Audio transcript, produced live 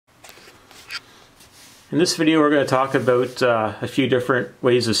In this video we're going to talk about a few different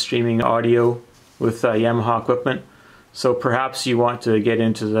ways of streaming audio with Yamaha equipment. So perhaps you want to get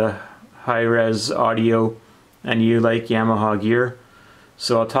into the high-res audio and you like Yamaha gear.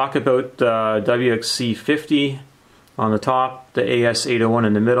 So I'll talk about the WXC-50 on the top, the A-S801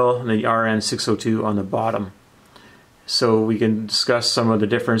 in the middle, and the R-N602 on the bottom. So we can discuss some of the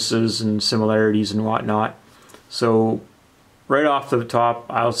differences and similarities and whatnot. So right off the top,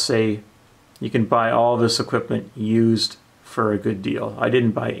 I'll say you can buy all this equipment used for a good deal. I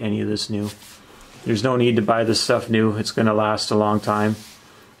didn't buy any of this new. There's no need to buy this stuff new. It's going to last a long time.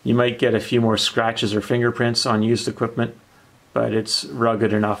 You might get a few more scratches or fingerprints on used equipment, but it's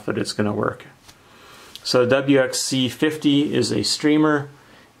rugged enough that it's going to work. So the WXC-50 is a streamer.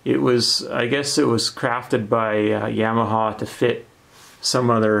 It was, I guess it was crafted by Yamaha to fit some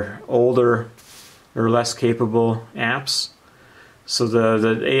of their older or less capable amps. So the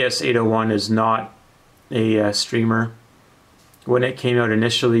AS801 is not a streamer. When it came out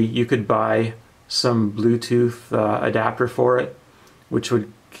initially, you could buy some Bluetooth adapter for it, which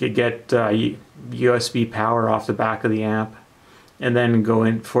could get USB power off the back of the amp, and then go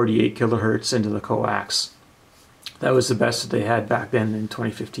in 48 kilohertz into the coax. That was the best that they had back then in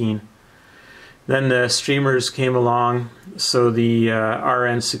 2015. Then the streamers came along. So the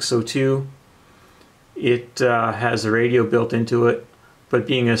RN602, it has a radio built into it, but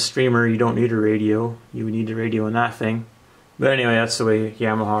being a streamer you don't need a radio. You would need a radio in that thing. But anyway, that's the way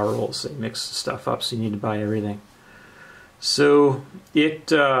Yamaha rolls. They mix stuff up, so you need to buy everything. So it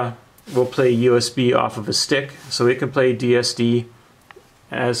will play USB off of a stick, so it can play DSD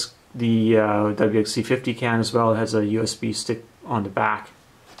as the WXC-50 can as well. It has a USB stick on the back.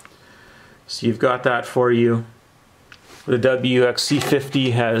 So you've got that for you. The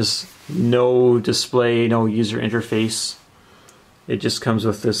WXC-50 has no display, no user interface. It just comes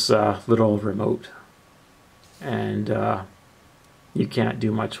with this little remote, and you can't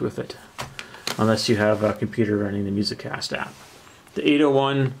do much with it unless you have a computer running the MusicCast app. The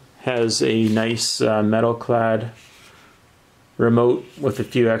 801 has a nice metal clad remote with a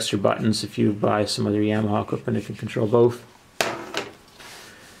few extra buttons. If you buy some other Yamaha equipment, it can control both.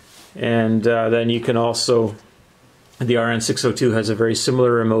 And then you can also, the RN602 has a very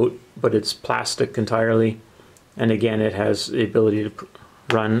similar remote, but it's plastic entirely, and again it has the ability to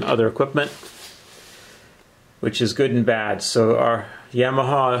run other equipment, which is good and bad. So our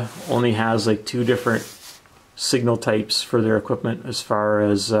Yamaha only has like 2 different signal types for their equipment as far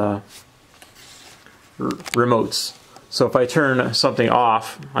as remotes. So if I turn something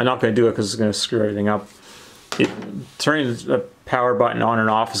off, I'm not going to do it because it's going to screw everything up. Turning the power button on and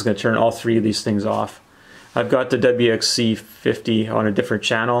off is going to turn all 3 of these things off. I've got the WXC-50 on a different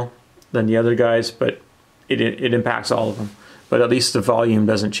channel than the other guys, but it impacts all of them. But at least the volume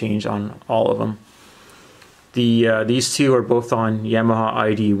doesn't change on all of them. These 2 are both on Yamaha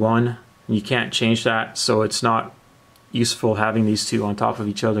ID1. You can't change that, so it's not useful having these 2 on top of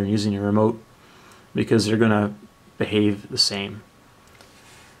each other and using your remote, because they're going to behave the same.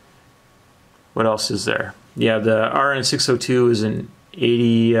 What else is there? Yeah, the RN602 is an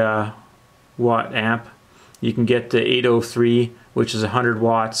 80 watt amp. You can get the 803, which is 100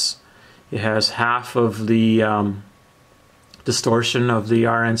 watts. It has half of the distortion of the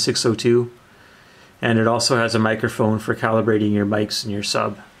RN602, and it also has a microphone for calibrating your mics and your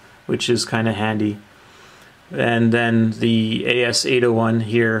sub, which is kind of handy. And then the AS801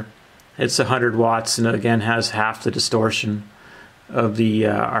 here, it's 100 watts, and again has half the distortion of the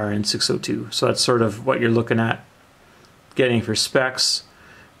RN602. So that's sort of what you're looking at getting for specs.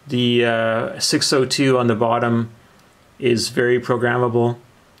 The 602 on the bottom is very programmable.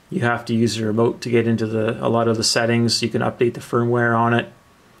 You have to use a remote to get into a lot of the settings. You can update the firmware on it,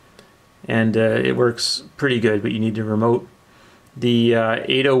 and it works pretty good, but you need a remote. The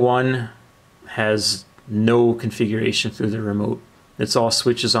 801 has no configuration through the remote. It's all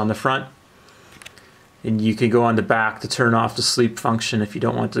switches on the front, and you can go on the back to turn off the sleep function if you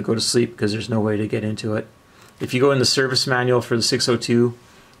don't want to go to sleep, because there's no way to get into it. If you go in the service manual for the 602,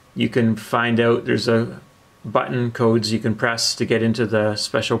 you can find out there's a button codes you can press to get into the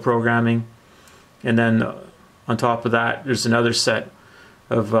special programming, and then on top of that there's another set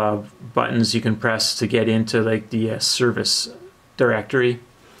of buttons you can press to get into like the service directory.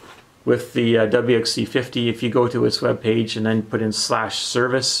 With the WXC-50, if you go to its web page and then put in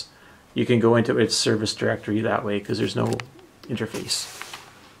 /service, you can go into its service directory that way, because there's no interface.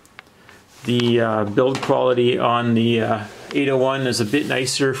 The build quality on the 801 is a bit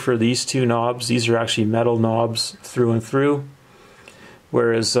nicer for these 2 knobs. These are actually metal knobs through and through,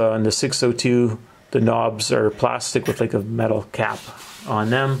 whereas on the 602 the knobs are plastic with like a metal cap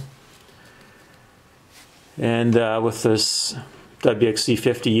on them. And with this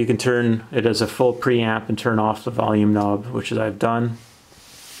WXC-50, you can turn it as a full preamp and turn off the volume knob, which I've done.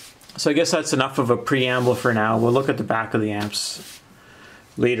 So I guess that's enough of a preamble for now. We'll look at the back of the amps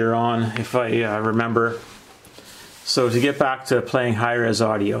later on if I remember. So to get back to playing high-res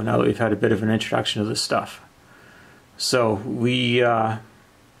audio, now that we've had a bit of an introduction to this stuff. So we'll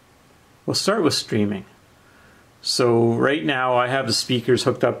start with streaming. So right now I have the speakers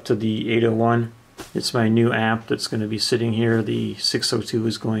hooked up to the 801. It's my new amp that's going to be sitting here. The 602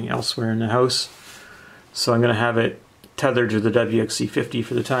 is going elsewhere in the house. So I'm going to have it tethered to the WXC-50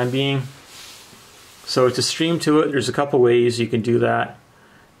 for the time being. So to stream to it, there's a couple ways you can do that.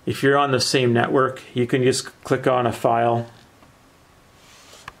 If you're on the same network, you can just click on a file,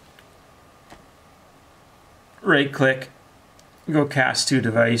 right click, go cast to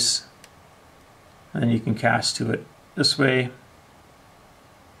device, and then you can cast to it this way.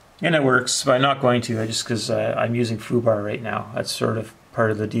 And it works, but I'm not going to, just because I'm using foobar right now. That's sort of part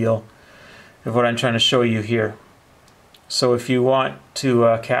of the deal of what I'm trying to show you here. So if you want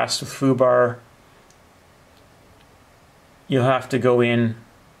to cast with foobar, you'll have to go in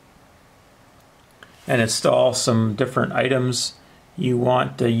and install some different items. You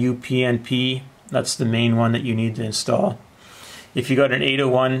want the UPnP, that's the main one that you need to install. If you got an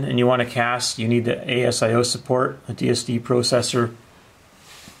 801 and you want to cast, you need the ASIO support, a DSD processor,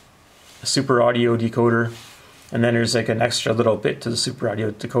 a super audio decoder, and then there's like an extra little bit to the super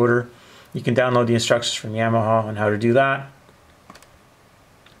audio decoder. You can download the instructions from Yamaha on how to do that.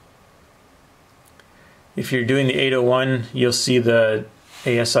 If you're doing the 801, you'll see the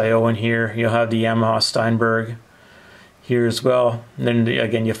ASIO in here. You'll have the Yamaha Steinberg here as well. And then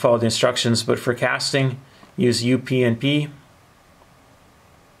again, you follow the instructions, but for casting, use UPnP.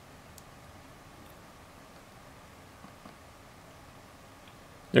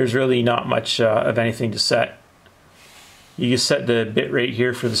 There's really not much of anything to set. You just set the bit rate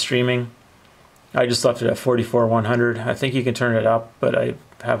here for the streaming. I just left it at 44,100. I think you can turn it up, but I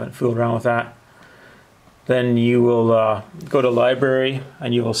haven't fooled around with that. Then you will go to library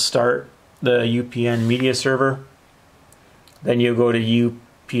and you will start the UPN media server. Then you'll go to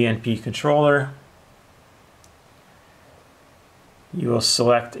UPnP controller. You will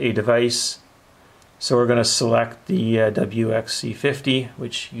select a device. So we're going to select the WXC-50,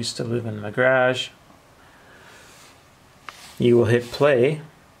 which used to live in my garage. You will hit play.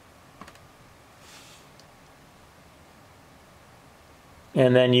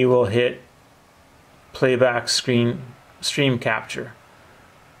 And then you will hit playback stream capture.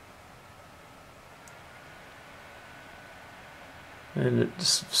 And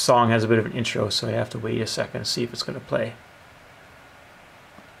this song has a bit of an intro, so I have to wait a second to see if it's going to play.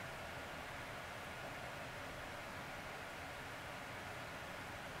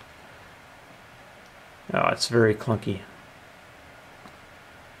 Oh, it's very clunky.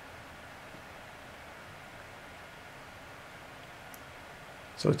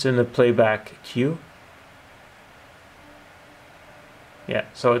 So it's in the playback queue. Yeah,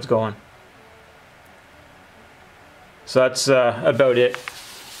 so it's going. So that's about it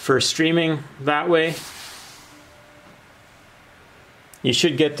for streaming that way. You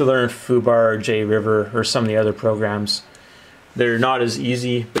should get to learn Foobar or JRiver or some of the other programs. They're not as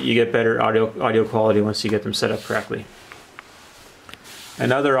easy, but you get better audio quality once you get them set up correctly.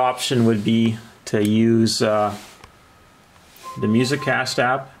 Another option would be to use the MusicCast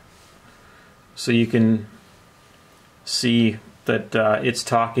app, so you can see that it's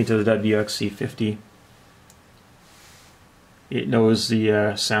talking to the WXC-50. It knows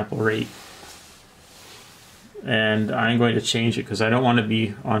the sample rate, and I'm going to change it because I don't want to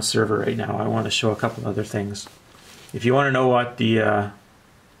be on server right now. I want to show a couple other things. If you want to know what the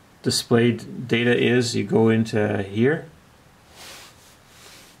displayed data is, you go into here.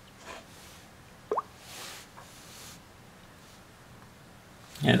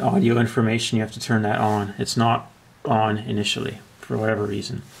 And audio information, you have to turn that on. It's not on initially, for whatever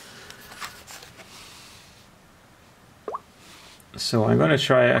reason. So I'm going to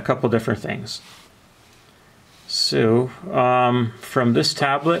try a couple different things. So from this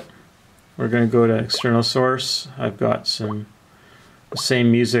tablet, we're going to go to external source. I've got the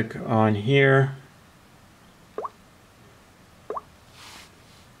same music on here.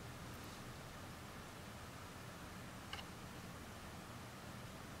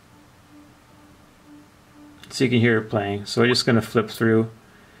 So you can hear it playing. So I'm just going to flip through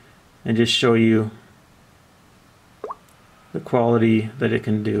and just show you the quality that it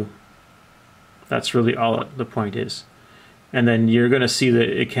can do. That's really all the point is. And then you're going to see that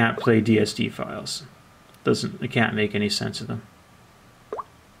it can't play DSD files. It can't make any sense of them.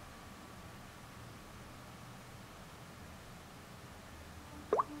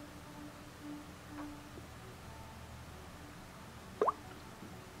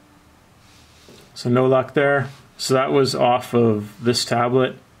 So no luck there. So that was off of this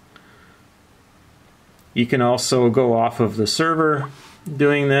tablet. You can also go off of the server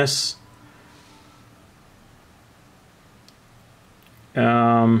doing this.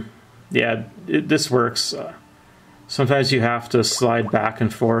 Yeah, this works. Sometimes you have to slide back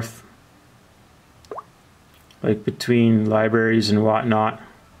and forth, like between libraries and whatnot.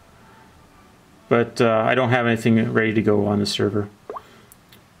 But I don't have anything ready to go on the server.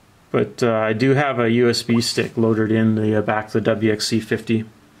 But I do have a USB stick loaded in the back of the WXC-50.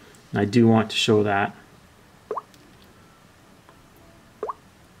 And I do want to show that.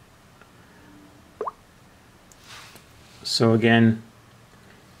 So again,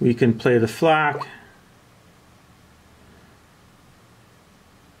 we can play the flac.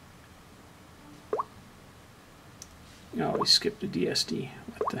 Oh, we skipped the DSD.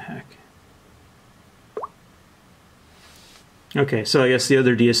 What the heck? Okay, so I guess the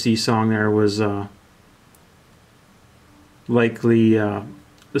other DSD song there was likely the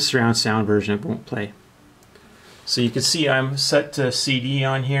surround sound version. It won't play. So you can see I'm set to CD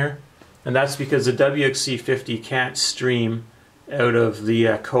on here, and that's because the WXC-50 can't stream out of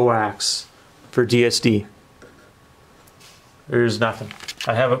the coax for DSD. There's nothing.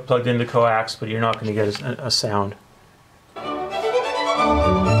 I have it plugged into coax, but you're not going to get a sound.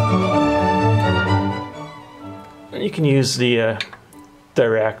 You can use the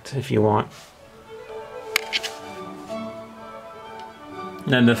direct if you want.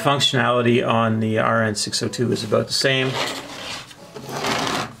 And the functionality on the R-N602 is about the same.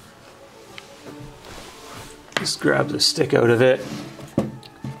 Just grab the stick out of it.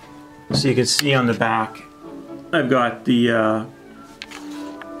 So you can see on the back, I've got the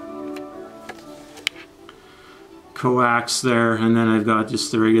coax there, and then I've got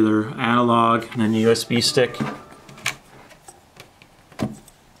just the regular analog and then the USB stick.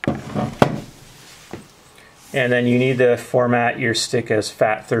 And then you need to format your stick as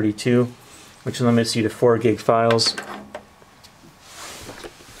FAT32, which limits you to 4 gig files.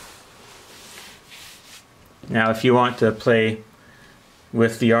 Now if you want to play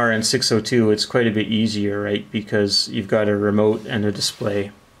with the R-N602, it's quite a bit easier, right? Because you've got a remote and a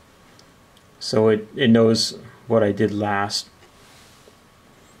display. So it knows what I did last.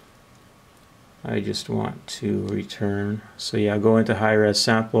 I just want to return. So yeah, go into high-res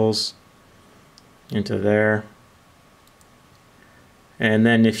samples, into there. And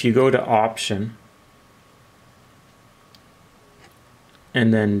then if you go to option,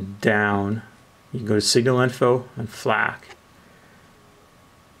 and then down, you can go to signal info and flac.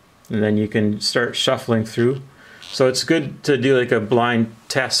 And then you can start shuffling through. So it's good to do like a blind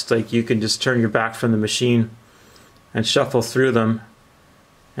test, like you can just turn your back from the machine and shuffle through them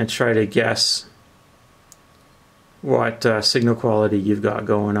and try to guess what signal quality you've got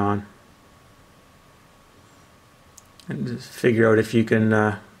going on. And just figure out if you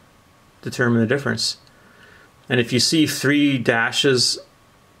can determine the difference. And if you see 3 dashes,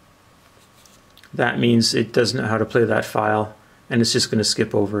 that means it doesn't know how to play that file, and it's just going to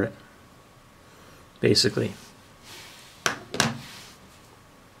skip over it, basically.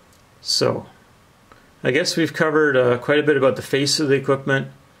 So, I guess we've covered quite a bit about the face of the equipment,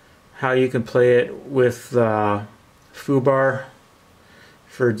 how you can play it with foobar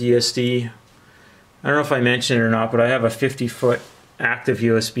for DSD. I don't know if I mentioned it or not, but I have a 50-foot active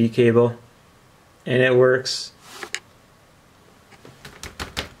USB cable, and it works.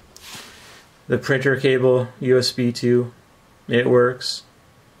 The printer cable, USB 2, it works.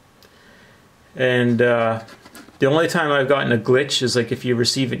 And the only time I've gotten a glitch is like if you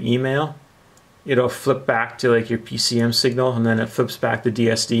receive an email, it'll flip back to like your PCM signal, and then it flips back to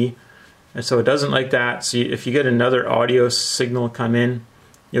DSD. And so it doesn't like that. So if you get another audio signal come in,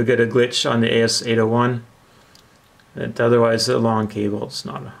 you'll get a glitch on the A-S801. Otherwise, the long cable,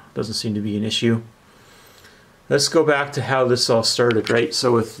 doesn't seem to be an issue. Let's go back to how this all started, right?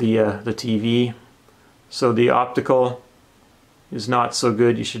 So with the TV, so the optical is not so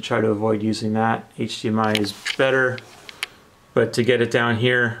good. You should try to avoid using that. HDMI is better, but to get it down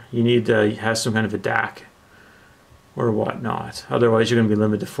here, you need to have some kind of a DAC or whatnot. Otherwise, you're going to be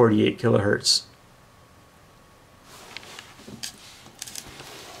limited to 48 kilohertz.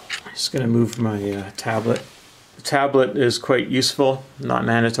 Just going to move my tablet. The tablet is quite useful, not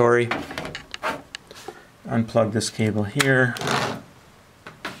mandatory. Unplug this cable here.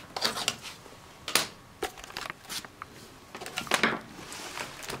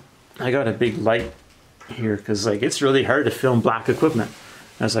 I got a big light here because like it's really hard to film black equipment,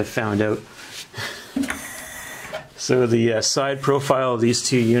 as I found out. So the side profile of these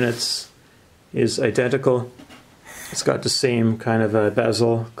two units is identical. It's got the same kind of a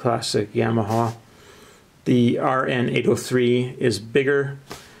bezel, classic Yamaha. The R-N602 is bigger.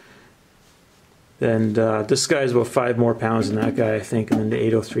 And this guy is about 5 more pounds than that guy, I think, and then the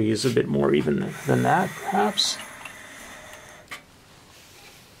 803 is a bit more even than that, perhaps.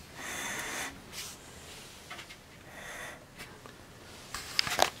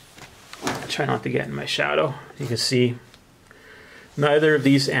 Try not to get in my shadow. You can see neither of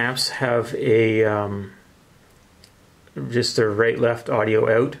these amps have a just a right-left audio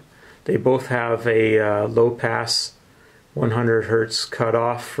out. They both have a low-pass 100 Hertz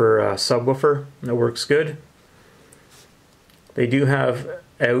cutoff for a subwoofer. That works good. They do have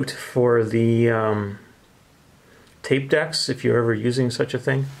out for the tape decks, if you're ever using such a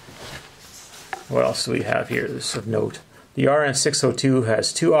thing. What else do we have here that's of note? The R-N602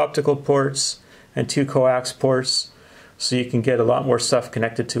 has 2 optical ports and 2 coax ports, so you can get a lot more stuff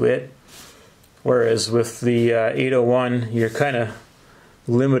connected to it. Whereas with the 801, you're kind of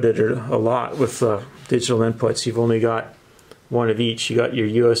limited a lot with digital inputs. You've only got one of each. You got your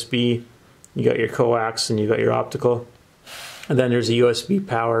USB, you got your coax, and you got your optical. And then there's a USB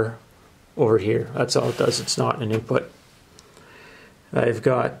power over here. That's all it does. It's not an input. I've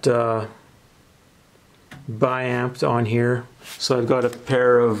got biamped on here. So I've got a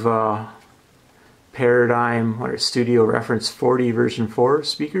pair of Paradigm or Studio Reference 40 version 4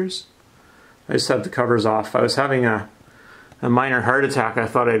 speakers. I just have the covers off. I was having a minor heart attack. I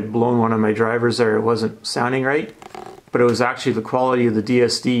thought I'd blown one of my drivers there. It wasn't sounding right, but it was actually the quality of the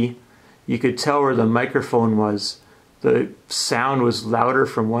DSD. You could tell where the microphone was. The sound was louder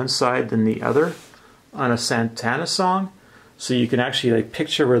from one side than the other on a Santana song. So you can actually like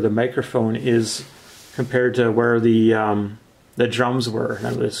picture where the microphone is compared to where the drums were. And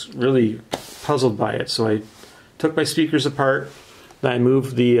I was really puzzled by it. So I took my speakers apart, then I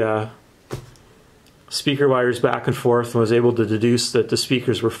moved the speaker wires back and forth and was able to deduce that the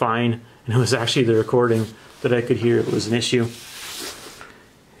speakers were fine, and it was actually the recording that I could hear it was an issue.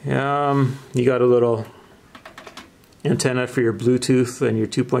 You got a little antenna for your Bluetooth and your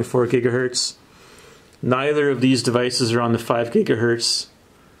 2.4 gigahertz. Neither of these devices are on the 5 gigahertz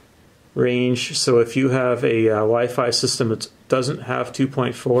range, so if you have a Wi-Fi system that doesn't have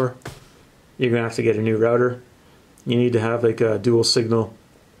 2.4, you're going to have to get a new router. You need to have like a dual signal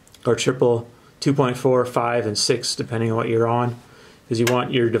or triple 2.4, 5, and 6 depending on what you're on, because you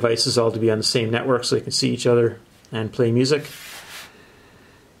want your devices all to be on the same network so they can see each other and play music.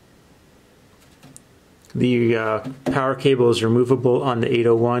 The power cable is removable on the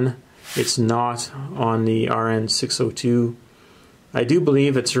 801. It's not on the R-N602. I do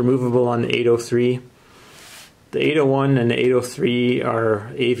believe it's removable on the 803. The 801 and the 803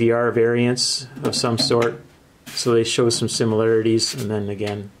 are AVR variants of some sort, so they show some similarities, and then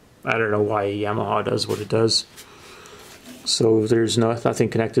again, I don't know why Yamaha does what it does. So there's nothing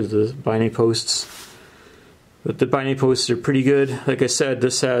connected to the binding posts. But the binding posts are pretty good. Like I said,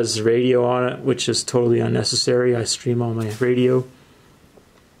 this has radio on it, which is totally unnecessary. I stream on my radio.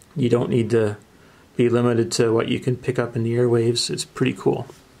 You don't need to be limited to what you can pick up in the airwaves. It's pretty cool.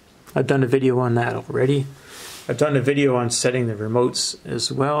 I've done a video on that already. I've done a video on setting the remotes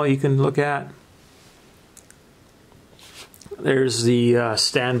as well you can look at. There's the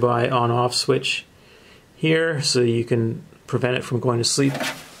standby on-off switch here, so you can prevent it from going to sleep.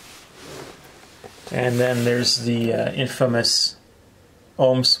 And then there's the infamous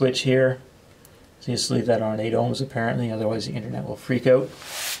ohm switch here. So you just leave that on 8 ohms apparently, otherwise the internet will freak out.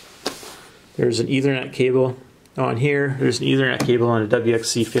 There's an Ethernet cable on here. There's an Ethernet cable on a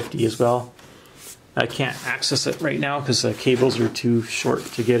WXC-50 as well. I can't access it right now because the cables are too short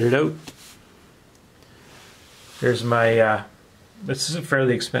to get it out. There's my, this is a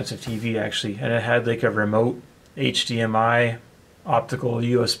fairly expensive TV actually, and it had like a remote HDMI optical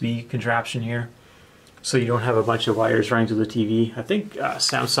USB contraption here. So you don't have a bunch of wires running to the TV. I think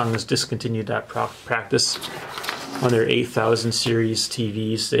Samsung has discontinued that practice on their 8000 series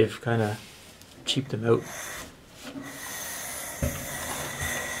TVs. They've kind of cheaped them out.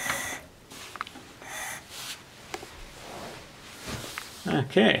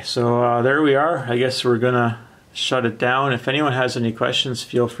 Okay, so there we are. I guess we're gonna shut it down. If anyone has any questions,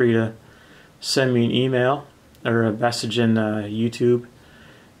 feel free to send me an email or a message in YouTube.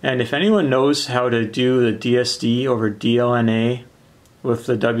 And if anyone knows how to do the DSD over DLNA with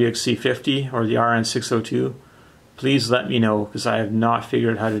the WXC-50 or the R-N602, please let me know, because I have not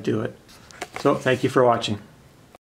figured out how to do it. So thank you for watching.